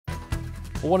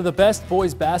One of the best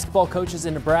boys basketball coaches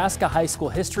in Nebraska high school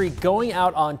history going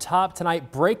out on top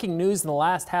tonight. Breaking news in the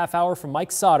last half hour from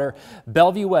Mike Sauter.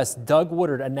 Bellevue West Doug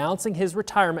Woodard announcing his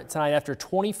retirement tonight after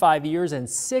 25 years and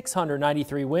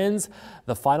 693 wins.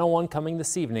 The final one coming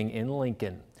this evening in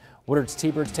Lincoln. Woodard's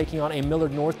T-Birds taking on a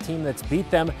Millard North team that's beat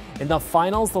them in the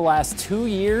finals the last 2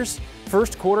 years.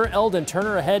 First quarter, Eldon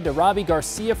Turner ahead to Robbie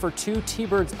Garcia for two.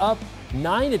 T-Birds up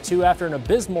 9-2 after an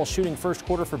abysmal shooting first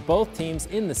quarter for both teams.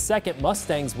 In the second,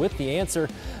 Mustangs with the answer.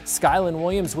 Skylan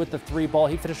Williams with the three ball.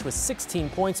 He finished with 16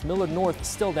 points. Millard North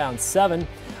still down 7.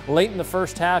 Late in the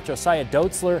first half, Josiah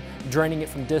Doetzler draining it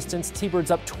from distance.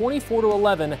 T-Birds up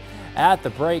 24-11 at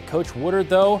the break. Coach Woodard,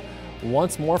 though,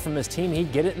 once more from his team.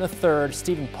 He'd get it in the third.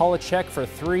 Stephen Polachek for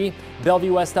 3.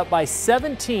 Bellevue West up by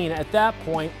 17 at that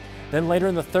point. Then later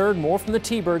in the third, more from the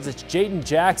T-Birds. It's Jaden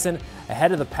Jackson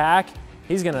ahead of the pack.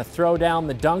 He's going to throw down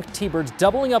the dunk. T-Birds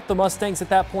doubling up the Mustangs at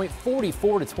that point,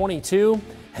 44-22,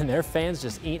 and their fans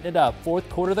just eating it up. Fourth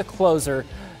quarter, the closer.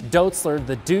 Doetzler,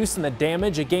 the deuce and the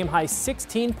damage, a game-high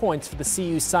 16 points for the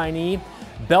CU signee.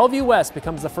 Bellevue West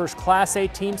becomes the first Class A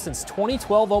team since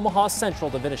 2012 Omaha Central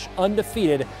to finish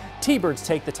undefeated. T-Birds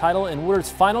take the title in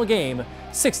Woodard's final game,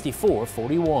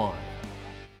 64-41.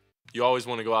 You always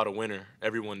want to go out a winner.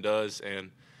 Everyone does,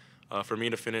 and for me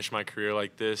to finish my career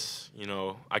like this, you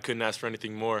know, I couldn't ask for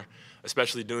anything more,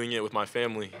 especially doing it with my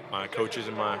family, my coaches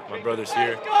and my brothers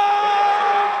here.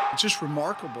 It's just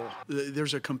remarkable.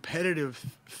 There's a competitive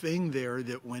thing there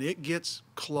that when it gets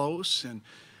close and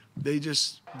they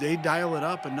dial it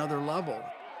up another level.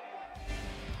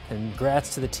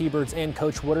 Congrats to the T-Birds and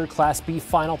Coach Woodard. Class B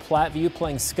final, Platteview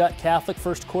playing Skutt Catholic.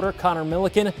 First quarter, Connor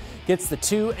Milliken gets the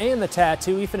 2 and the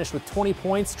tattoo. He finished with 20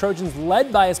 points. Trojans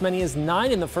led by as many as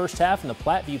 9 in the first half, and the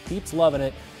Platteview peeps loving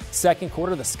it. Second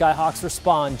quarter, the Skyhawks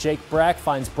respond. Jake Brack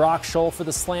finds Brock Scholl for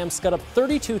the slam. Skutt up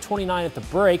 32-29 at the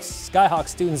break. Skyhawk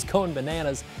students going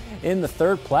bananas in the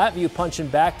third. Platteview punching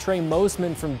back. Trey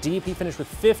Mosman from deep. He finished with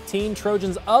 15.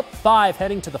 Trojans up 5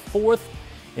 heading to the fourth.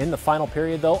 In the final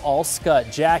period, though, all Skutt.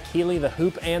 Jack Healy, the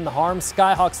hoop and the harm.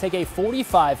 Skyhawks take a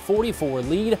 45-44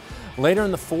 lead. Later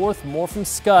in the fourth, more from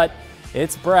Skutt.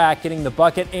 It's Brack getting the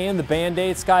bucket and the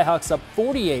Band-Aid. Skyhawks up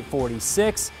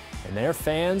 48-46, and their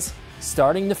fans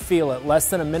starting to feel it. Less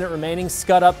than a minute remaining.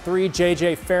 Skutt up 3.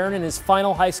 J.J. Farron in his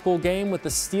final high school game with the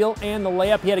steal and the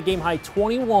layup. He had a game-high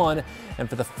 21, and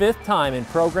for the 5th time in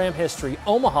program history,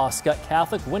 Omaha Skutt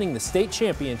Catholic winning the state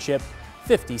championship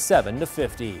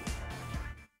 57-50.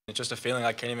 It's just a feeling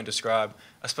I can't even describe,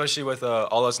 especially with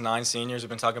all us 9 seniors who've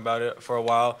been talking about it for a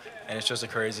while, and it's just a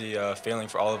crazy feeling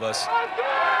for all of us.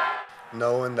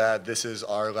 Knowing that this is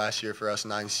our last year for us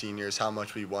 9 seniors, how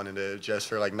much we wanted it, just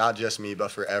for not just me,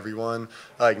 but for everyone,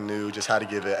 knew just how to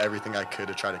give it everything I could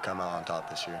to try to come out on top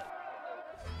this year.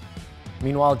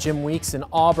 Meanwhile, Jim Weeks and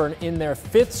Auburn in their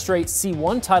 5th straight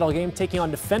C1 title game, taking on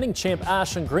defending champ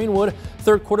Ashland-Greenwood.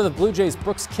 Third quarter, the Blue Jays'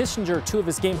 Brooks Kissinger, 2 of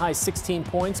his game-high 16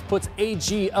 points, puts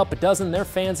AG up a dozen. Their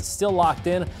fans still locked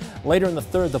in. Later in the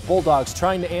third, the Bulldogs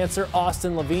trying to answer.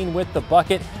 Austin Levine with the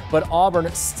bucket, but Auburn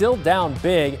still down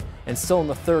big. And still in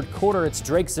the third quarter, it's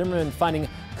Drake Zimmerman finding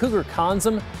Cougar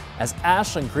Konzum as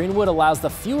Ashland-Greenwood allows the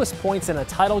fewest points in a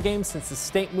title game since the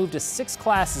state moved to 6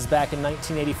 classes back in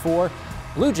 1984.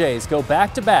 Blue Jays go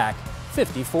back-to-back,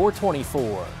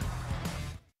 54-24.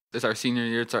 It's our senior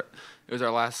year. It was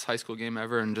our last high school game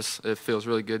ever, and it feels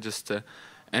really good just to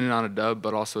end it on a dub,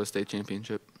 but also a state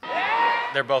championship.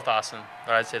 They're both awesome,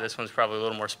 but I'd say this one's probably a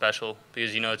little more special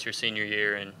because you know it's your senior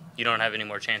year and you don't have any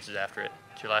more chances after it.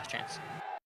 It's your last chance.